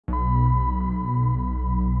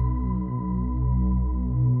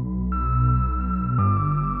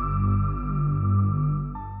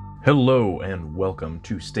Hello and welcome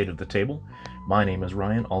to State of the Table. My name is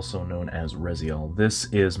Ryan, also known as Rezial. This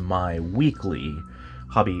is my weekly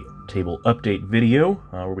hobby table update video,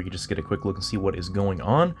 where we can just get a quick look and see what is going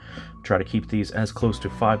on. Try to keep these as close to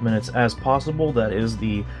 5 minutes as possible. That is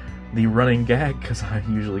the running gag, because I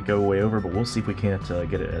usually go way over, but we'll see if we can't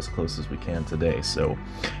get it as close as we can today. So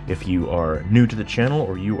if you are new to the channel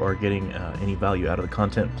or you are getting any value out of the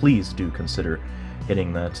content, please do consider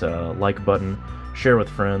hitting that like button, share with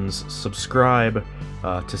friends, subscribe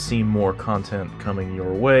to see more content coming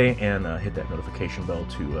your way, and hit that notification bell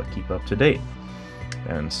to keep up to date.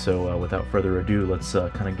 And so without further ado, let's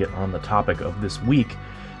kind of get on the topic of this week,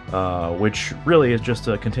 which really is just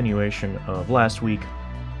a continuation of last week.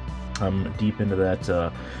 I'm deep into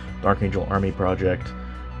that Dark Angel Army project,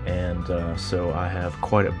 and so I have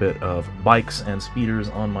quite a bit of bikes and speeders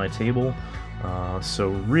on my table. So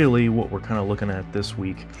really what we're kind of looking at this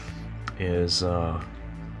week is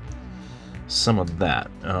some of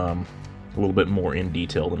that, a little bit more in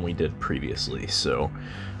detail than we did previously. So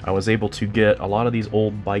I was able to get a lot of these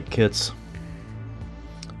old bike kits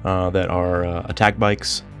that are attack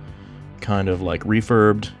bikes, kind of like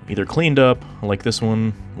refurbed, either cleaned up, like this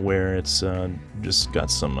one, where it's just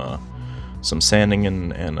got some sanding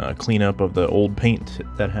and cleanup of the old paint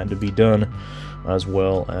that had to be done, as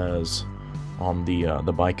well as on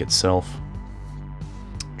the bike itself,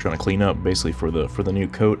 trying to clean up basically for the new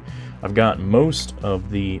coat. I've got most of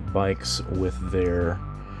the bikes with their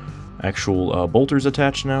actual bolters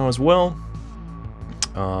attached now as well,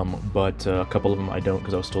 but a couple of them I don't,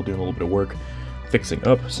 because I was still doing a little bit of work fixing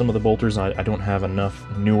up some of the bolters. I don't have enough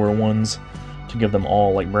newer ones to give them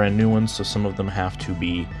all like brand new ones, so some of them have to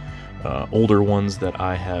be older ones that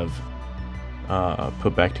I have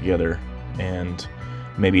put back together and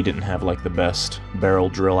maybe didn't have like the best barrel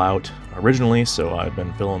drill out originally, so I've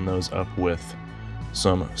been filling those up with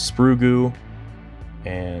some sprue goo,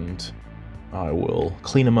 and I will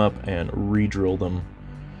clean them up and re-drill them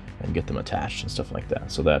and get them attached and stuff like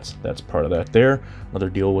that. So that's part of that there. Another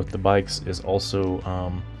deal with the bikes is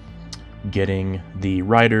also getting the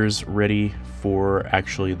riders ready for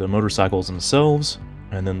actually the motorcycles themselves,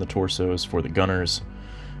 and then the torsos for the gunners,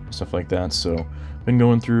 stuff like that. So been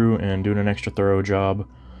going through and doing an extra thorough job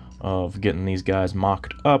of getting these guys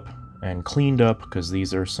mocked up and cleaned up, because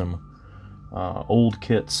these are some old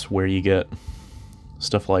kits where you get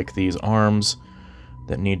stuff like these arms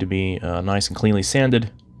that need to be nice and cleanly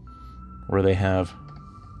sanded, where they have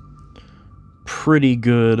pretty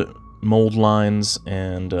good mold lines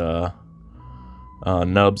and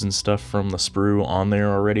nubs and stuff from the sprue on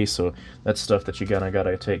there already. So that's stuff that you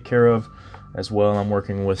gotta take care of as well. I'm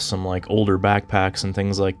working with some like older backpacks and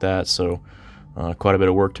things like that, so quite a bit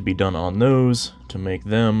of work to be done on those to make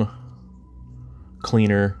them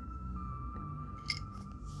cleaner.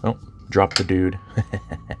 Oh, drop the dude.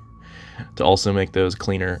 To also make those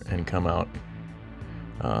cleaner and come out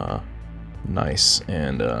nice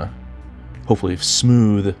and hopefully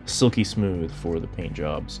smooth, silky smooth for the paint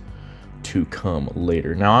jobs to come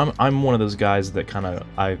later. Now I'm one of those guys that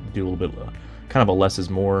I do a little bit kind of a less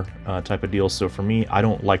is more type of deal. So for me, I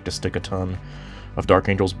don't like to stick a ton of Dark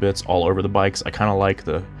Angels bits all over the bikes. I kind of like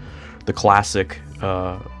the classic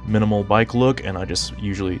minimal bike look, and I just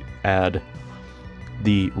usually add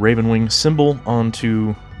the Ravenwing symbol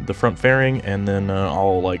onto the front fairing, and then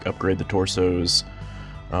I'll like upgrade the torsos,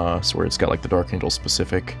 so where it's got like the Dark Angel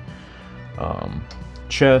specific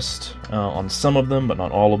chest on some of them, but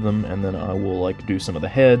not all of them, and then I will like do some of the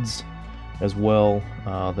heads as well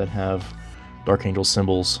that have Dark Angel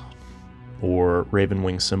symbols or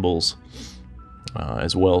Ravenwing symbols,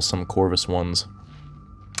 as well, some Corvus ones,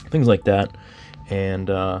 things like that, and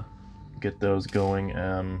get those going,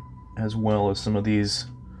 as well as some of these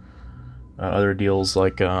other deals.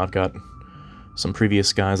 Like I've got some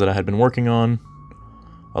previous guys that I had been working on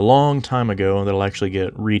a long time ago that'll actually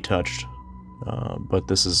get retouched, but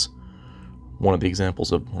this is one of the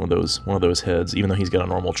examples of one of those heads, even though he's got a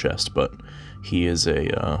normal chest, but he is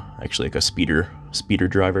actually like a speeder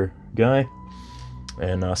driver guy.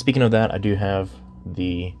 And speaking of that, I do have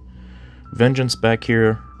the Vengeance back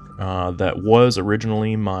here that was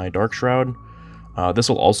originally my Dark Shroud. This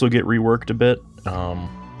will also get reworked a bit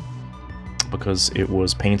because it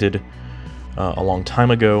was painted a long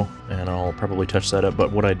time ago, and I'll probably touch that up.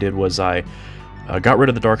 But what I did was I got rid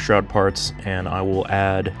of the Dark Shroud parts, and I will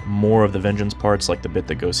add more of the Vengeance parts, like the bit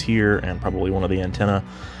that goes here and probably one of the antenna.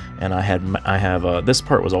 And I have this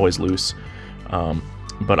part was always loose,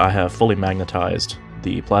 but I have fully magnetized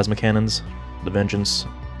the plasma cannons, the Vengeance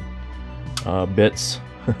bits.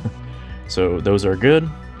 So those are good.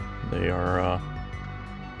 They are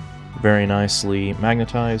very nicely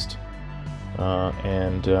magnetized.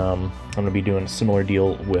 And I'm going to be doing a similar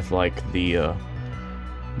deal with like the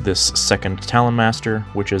this second Talon Master,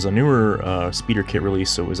 which is a newer speeder kit release,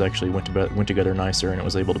 so it was actually went together nicer, and it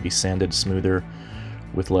was able to be sanded smoother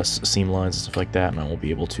with less seam lines and stuff like that. And I will be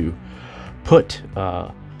able to put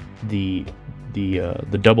the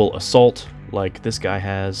double assault like this guy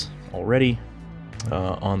has already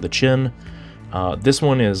on the chin. This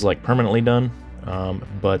one is like permanently done,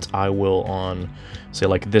 but I will on, say,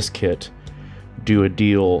 like this kit, do a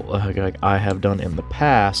deal like I have done in the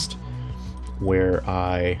past, where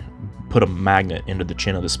I put a magnet into the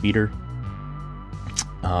chin of the speeder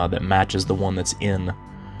that matches the one that's in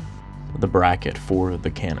the bracket for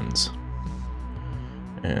the cannons.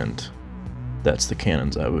 And that's the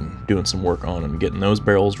cannons I've been doing some work on, and getting those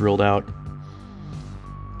barrels drilled out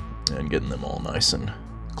and getting them all nice and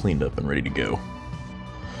cleaned up and ready to go.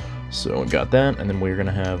 So I got that, and then we're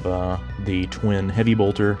gonna have the twin heavy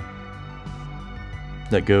bolter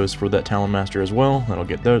that goes for that Talon Master as well. That'll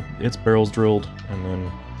get its barrels drilled, and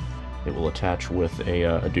then it will attach with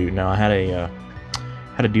a dude. Now I had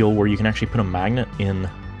a deal where you can actually put a magnet in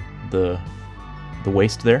the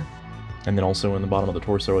waist there, and then also in the bottom of the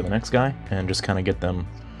torso of the next guy, and just kind of get them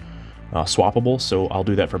swappable. So I'll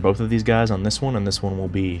do that for both of these guys on this one, and this one will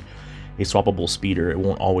be a swappable speeder. It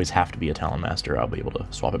won't always have to be a Talon Master. I'll be able to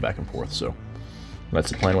swap it back and forth. So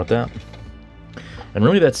that's the plan with that. And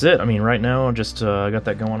really that's it. I mean, right now I just got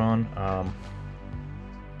that going on.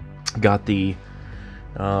 Got the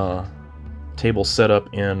table set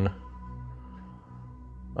up in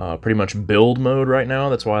pretty much build mode right now.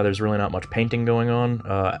 That's why there's really not much painting going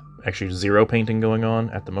on. Actually, zero painting going on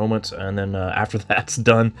at the moment. And then after that's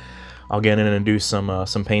done, I'll get in and do some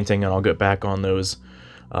painting, and I'll get back on those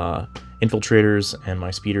infiltrators and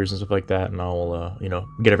my speeders and stuff like that, and I'll you know,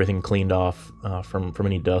 get everything cleaned off from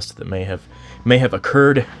any dust that may have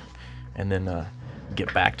occurred, and then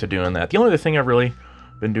get back to doing that. The only other thing I've really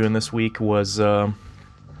been doing this week was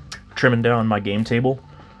trimming down my game table.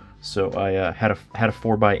 So I had a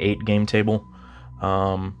 4x8 game table,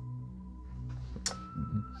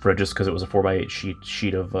 for just because it was a 4x8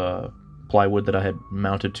 sheet of plywood that I had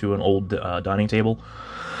mounted to an old dining table.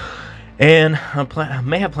 And I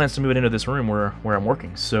may have plans to move it into this room where I'm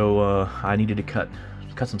working, so I needed to cut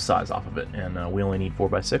some size off of it, and we only need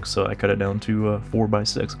 4x6, so I cut it down to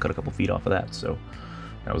 4x6, cut a couple feet off of that. So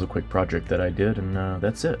that was a quick project that I did, and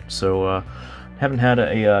that's it. So haven't had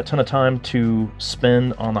a ton of time to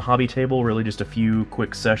spend on the hobby table, really just a few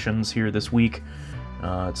quick sessions here this week.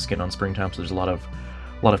 It's getting on springtime, so there's a lot of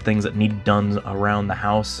things that need done around the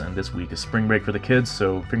house, and this week is spring break for the kids,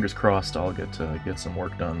 so fingers crossed I'll get some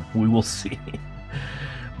work done. We will see.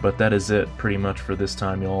 But that is it pretty much for this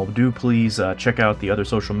time, y'all. Do please check out the other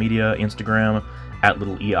social media, Instagram,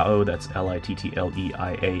 @LittleEIAO, that's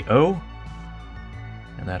LITTLEIAO.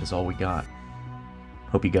 And that is all we got.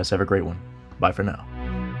 Hope you guys have a great one. Bye for now.